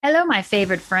Hello, my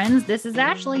favorite friends. This is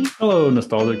Ashley. Hello,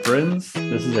 nostalgic friends.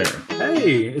 This is Aaron.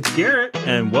 Hey, it's Garrett.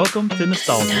 And welcome to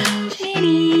Nostalgia.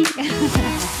 Mini.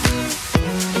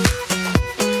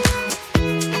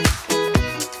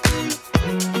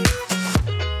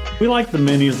 We like the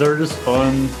minis. They're just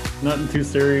fun. Nothing too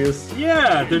serious.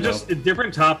 Yeah, they're just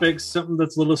different topics. Something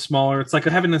that's a little smaller. It's like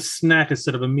having a snack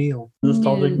instead of a meal.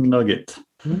 Nostalgic nugget.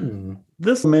 Mm.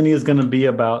 This mini is going to be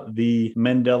about the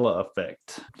Mandela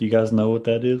Effect. Do you guys know what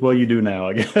that is? Well, you do now,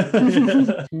 I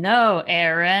guess. No,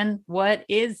 Aaron. What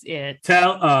is it?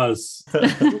 Tell us.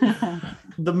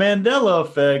 The Mandela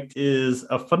Effect is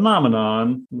a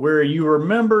phenomenon where you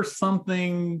remember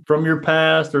something from your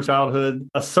past or childhood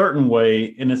a certain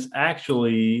way, and it's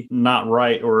actually not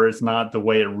right, or it's not the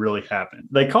way it really happened.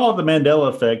 They call it the Mandela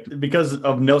Effect because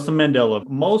of Nelson Mandela.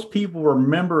 Most people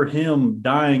remember him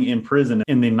dying in prison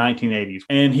in the 1980s,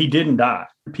 and he didn't die.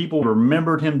 People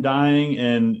remembered him dying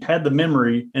and had the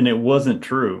memory, and it wasn't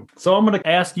true. So I'm going to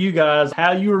ask you guys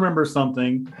how you remember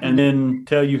something and then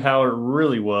tell you how it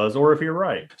really was, or if you're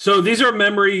right. So these are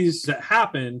memories that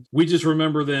happened. We just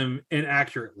remember them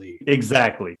inaccurately.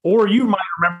 Exactly. Or you might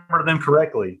remember them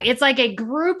correctly. It's like a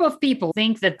group of people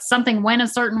think that something went a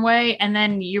certain way, and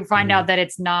then you find out that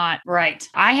it's not right.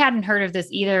 I hadn't heard of this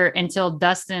either until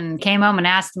Dustin came home and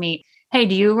asked me, hey,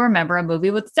 do you remember a movie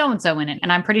with so-and-so in it?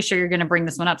 And I'm pretty sure you're going to bring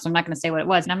this one up, so I'm not going to say what it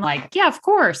was. And I'm like, yeah, of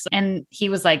course. And he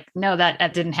was like, no,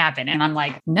 that didn't happen. And I'm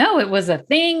like, no, it was a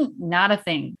thing, not a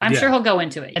thing. I'm sure he'll go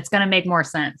into it. It's going to make more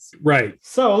sense. Right.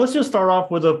 So let's just start off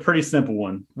with a pretty simple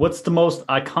one. What's the most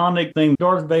iconic thing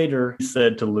Darth Vader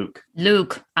said to Luke?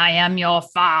 Luke, I am your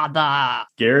father.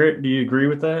 Garrett, do you agree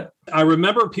with that? I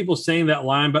remember people saying that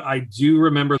line, but I do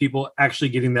remember people actually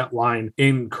getting that line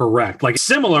incorrect. Like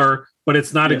similar, but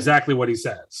it's not exactly what he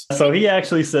says. So he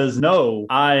actually says, no,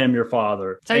 I am your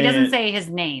father. So he doesn't say his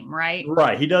name, right?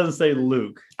 Right. He doesn't say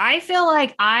Luke. I feel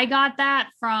like I got that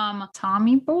from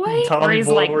Tommy Boy. Tommy he's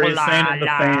Boy, like, where he's saying it to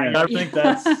fans. I think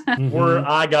that's where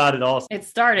I got it also. It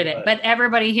started it, but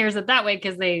everybody hears it that way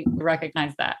because they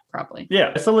recognize that probably.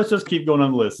 Yeah. So let's just keep going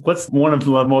on the list. What's one of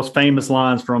the most famous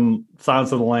lines from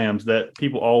Silence of the Lambs that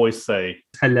people always say?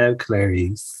 Hello,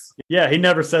 Clarice. Yeah, he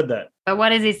never said that. But what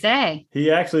does he say? He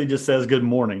actually just says good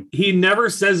morning. He never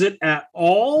says it at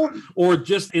all, or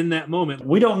just in that moment.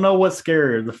 We don't know what's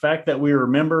scarier, the fact that we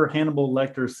remember Hannibal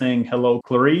Lecter saying hello,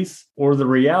 Clarice, or the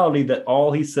reality that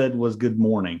all he said was good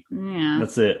morning. Yeah.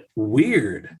 That's it.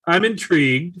 Weird. I'm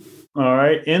intrigued. All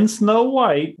right. In Snow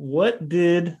White, what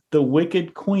did the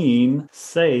Wicked Queen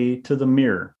say to the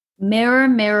mirror? Mirror,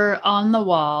 mirror on the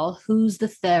wall, who's the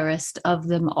fairest of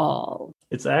them all?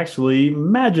 It's actually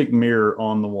magic mirror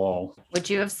on the wall.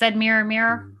 Would you have said mirror,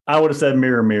 mirror? I would have said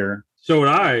mirror, mirror. So would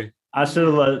I. I should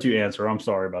have let you answer. I'm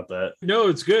sorry about that. No,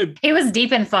 it's good. He was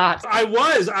deep in thought. I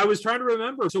was trying to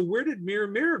remember. So where did Mirror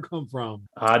Mirror come from?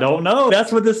 I don't know.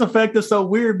 That's what this effect is so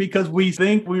weird, because we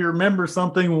think we remember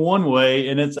something one way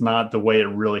and it's not the way it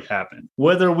really happened.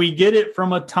 Whether we get it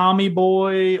from a Tommy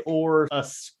Boy or a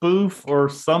spoof or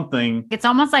something. It's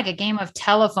almost like a game of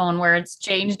telephone where it's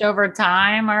changed over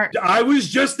time. Or I was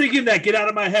just thinking that. Get out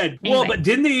of my head. Anyway. Well, but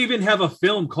didn't they even have a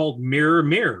film called Mirror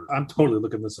Mirror? I'm totally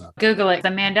looking this up. Google it. The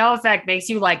Mandela Effect makes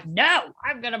you like, no,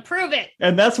 I'm going to prove it.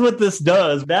 And that's what this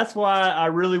does. That's why I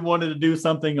really wanted to do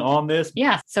something on this.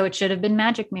 Yeah. So it should have been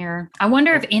Magic Mirror. I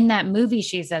wonder if in that movie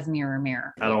she says mirror,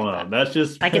 mirror. I don't know. That's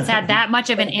just like it's had that much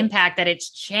of an impact that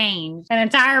it's changed an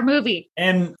entire movie.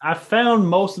 And I found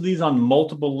most of these on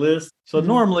multiple lists. So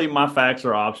normally my facts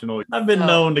are optional. I've been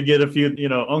known to get a few,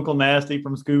 Uncle Nasty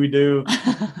from Scooby-Doo.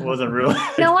 Wasn't really.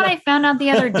 You know what I found out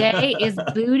the other day is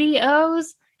Booty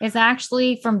O's is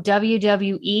actually from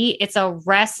WWE. It's a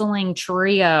wrestling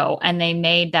trio, and they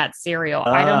made that cereal.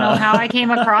 I don't know how I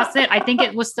came across it. I think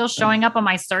it was still showing up on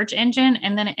my search engine,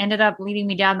 and then it ended up leading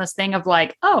me down this thing of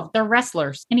like, oh, they're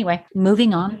wrestlers. Anyway,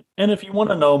 moving on. And if you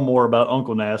want to know more about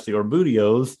Uncle Nasty or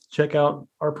Booty-O's, check out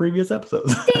our previous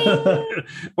episodes.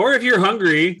 Or if you're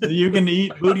hungry, you can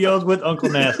eat Booty-O's with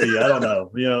Uncle Nasty. I don't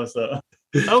know, so.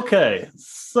 Okay,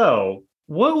 so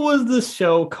what was this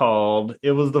show called?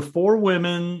 It was the 4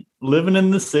 women living in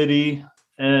the city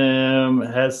and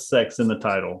has sex in the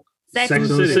title. Sex and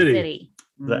the City.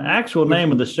 The actual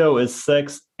name of the show is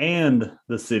Sex and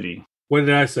the City. What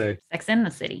did I say? Sex in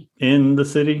the City. In the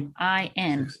City?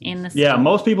 I-N. In the City. Yeah,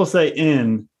 most people say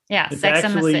in. Yeah, it's Sex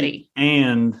in the City.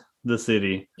 And the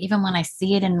City. Even when I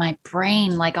see it in my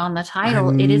brain, like on the title,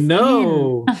 it is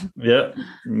in. Yep.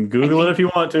 Google it if you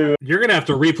want to. You're going to have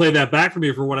to replay that back for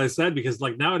me for what I said, because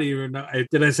like now I don't even know.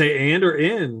 Did I say and or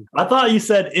in? I thought you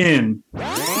said in.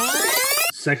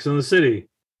 Sex in the City.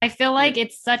 I feel like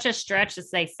it's such a stretch to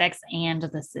say Sex and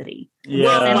the City. Yeah.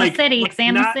 Well, And like, the City, Sex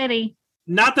and the not- City.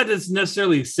 Not that it's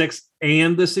necessarily Sex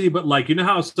and the City, but like, you know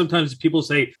how sometimes people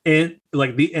say "and,"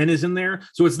 like the N is in there,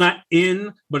 so it's not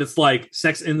in, but it's like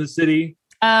Sex in the City.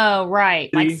 Oh, right.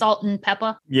 Like City. Salt and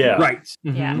Pepper. Yeah. Right.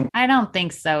 Yeah. Mhm. I don't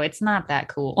think so. It's not that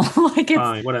cool. Like it's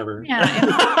Fine, whatever. yeah.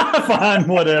 Fine,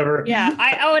 whatever. Yeah.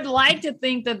 I would like to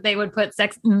think that they would put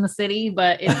Sex in the City,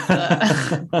 but it's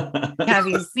have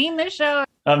you seen this show?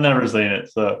 I've never seen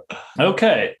it. So,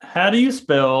 okay. How do you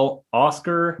spell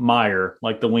Oscar Mayer,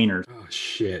 like the wieners? Oh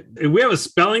shit! We have a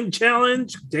spelling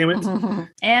challenge. Damn it!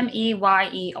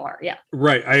 Meyer. Yeah.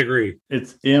 Right, I agree.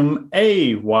 It's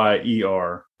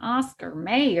Mayer. Oscar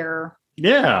Mayer.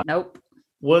 Yeah. Nope.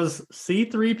 Was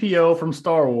C3PO from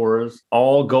Star Wars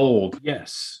all gold?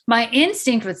 Yes. My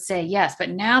instinct would say yes,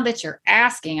 but now that you're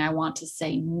asking, I want to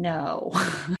say no.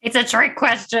 It's a trick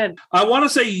question. I want to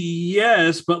say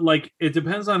yes, but like it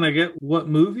depends on what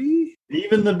movie.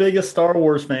 Even the biggest Star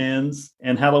Wars fans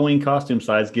and Halloween costume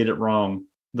sites get it wrong.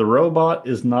 The robot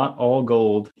is not all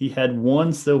gold. He had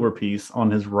one silver piece on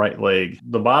his right leg.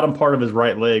 The bottom part of his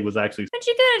right leg was actually But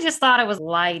you could have just thought it was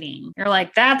lighting. You're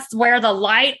like, that's where the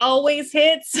light always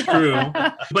hits. True.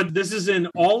 But this is in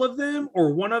all of them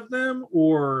or one of them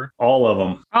or all of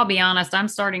them. I'll be honest, I'm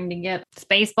starting to get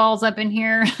Spaceballs up in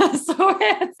here. So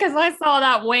it's because I saw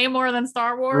that way more than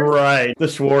Star Wars. Right. The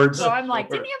Schwartz. So I'm like,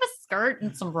 didn't you have a skirt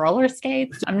and some roller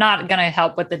skates? I'm not going to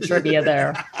help with the trivia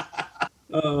there.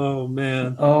 oh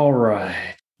man. All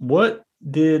right. What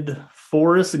did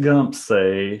Forrest Gump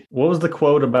say? What was the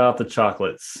quote about the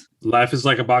chocolates? Life is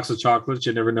like a box of chocolates.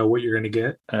 You never know what you're going to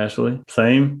get. Ashley,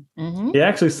 same. Mm-hmm. He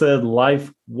actually said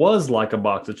life was like a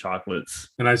box of chocolates.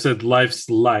 And I said, life's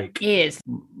like.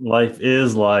 Life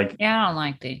is like. Yeah, I don't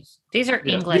like these. These are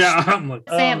Yeah. English. Yeah, I'm like,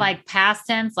 Say it like past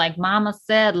tense, like Mama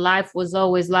said, life was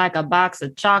always like a box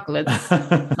of chocolates.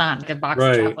 It's not a box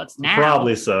Right. of chocolates now.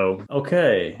 Probably so.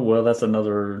 Okay. Well, that's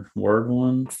another word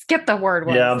one. Skip the word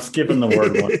one. Yeah, I'm skipping the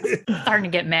word one. Starting to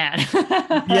get mad.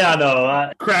 Yeah,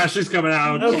 no. Crash is coming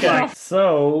out. Okay.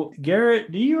 So,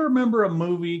 Garrett, do you remember a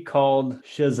movie called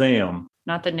Shazam?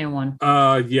 Not the new one.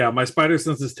 Yeah, my spider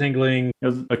sense is tingling. It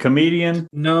was a comedian.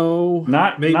 No,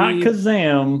 Not maybe.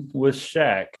 Kazam, with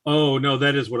Shaq. Oh no,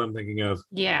 that is what I'm thinking of.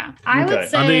 Yeah. I Okay. would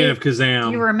say I'm thinking of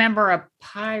Kazam. you remember a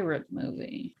pirate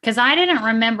movie. Because I didn't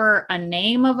remember a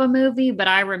name of a movie, but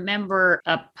I remember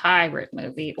a pirate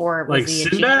movie. Or was like he a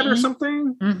Sinbad genie? or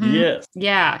something. Mhm. Yes.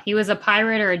 Yeah. He was a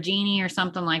pirate or a genie or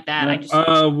something like that. I just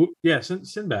Yeah,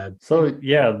 Sinbad. So,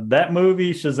 yeah, that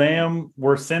movie, Shazam,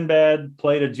 where Sinbad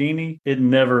played a genie, it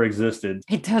never existed.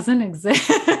 it doesn't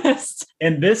exist.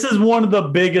 And this is one of the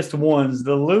biggest ones,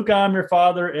 the Luke, I'm Your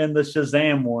Father and the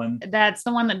Shazam one. That's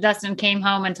the one that Dustin came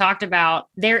home and talked about.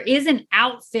 There is an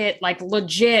outfit, like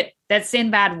legit, that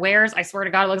Sinbad wears. I swear to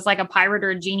God, it looks like a pirate or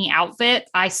a genie outfit.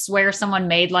 I swear someone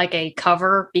made like a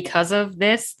cover because of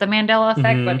this, the Mandela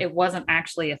Effect, Mhm. but it wasn't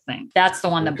actually a thing. That's the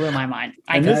one that blew my mind.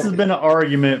 And this has been an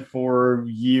argument for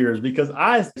years because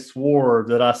I swore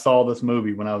that I saw this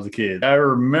movie when I was a kid. I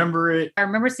remember it. I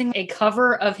remember seeing a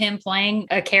cover of him playing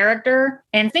a character.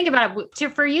 And think about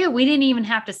it, for you, we didn't even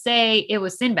have to say it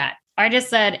was Sinbad. I just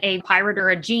said a pirate or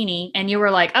a genie, and you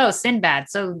were like, oh, Sinbad.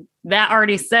 So that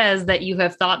already says that you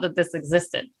have thought that this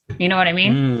existed. You know what I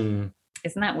mean? Mm.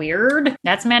 Isn't that weird?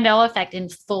 That's Mandela Effect in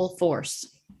full force.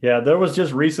 Yeah, there was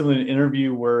just recently an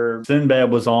interview where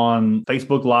Sinbad was on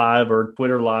Facebook Live or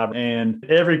Twitter Live, and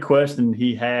every question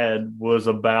he had was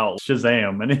about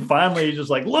Shazam. And then finally, he's just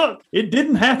like, look, it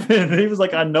didn't happen. And he was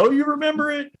like, I know you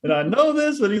remember it, and I know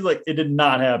this, but he's like, it did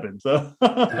not happen. So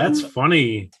That's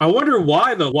funny. I wonder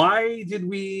why though. Why did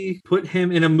we put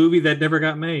him in a movie that never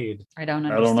got made? I don't I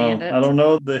don't understand know. it. I don't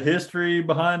know the history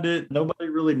behind it. Nobody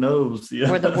really knows.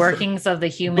 Or the workings of the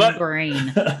human But-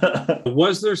 brain.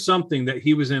 Was there something that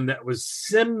he was in that was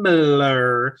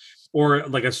similar or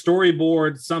like a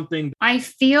storyboard, something? I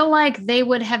feel like they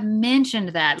would have mentioned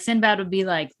that. Sinbad would be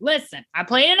like, listen, I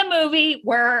played in a movie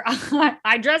where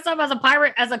I dressed up as a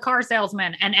pirate, as a car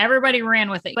salesman, and everybody ran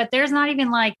with it. But there's not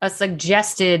even like a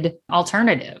suggested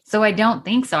alternative. So I don't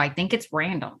think so. I think it's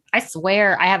random. I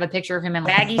swear I have a picture of him in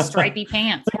baggy, stripy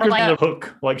pants. Or like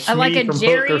Hook, like a Shmi from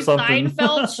Jerry Hook or something.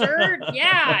 Seinfeld shirt. Yeah,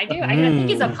 I do. I think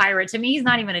he's a pirate. To me, he's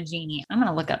not even a genie. I'm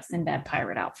going to look up Sinbad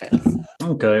pirate outfits.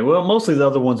 Okay, well, mostly the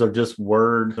other ones are just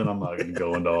words, and I'm not going to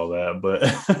go into all that. But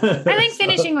I think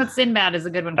finishing with Sinbad is a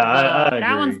good one. To I that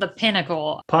agree. one's the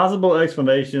pinnacle. Possible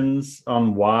explanations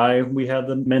on why we have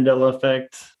the Mandela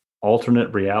effect.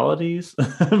 Alternate realities.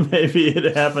 Maybe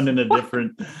it happened in a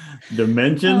different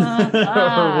dimension or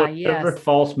whatever. yes.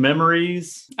 False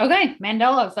memories. Okay,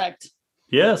 Mandela Effect.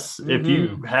 Yes. If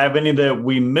you have any that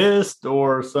we missed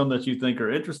or some that you think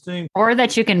are interesting, or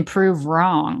that you can prove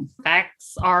wrong,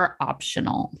 facts are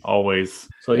optional. Always.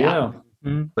 So, yeah.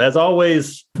 As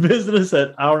always, visit us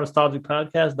at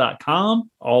ournostalgicpodcast.com.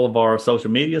 All of our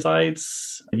social media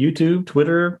sites, YouTube,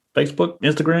 Twitter, Facebook,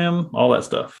 Instagram, all that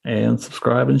stuff. And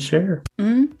subscribe and share.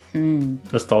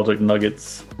 Nostalgic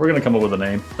Nuggets. We're going to come up with a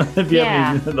name. If you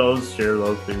have any of those, share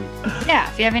those too. Yeah,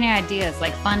 if you have any ideas,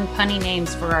 like fun, punny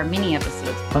names for our mini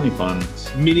episodes. Funny fun.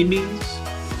 Mini me's.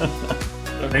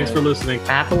 Thanks for listening.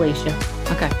 Appalachia.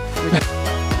 Okay.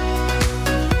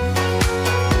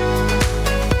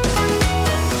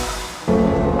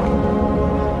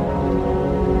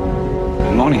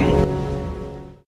 Good morning.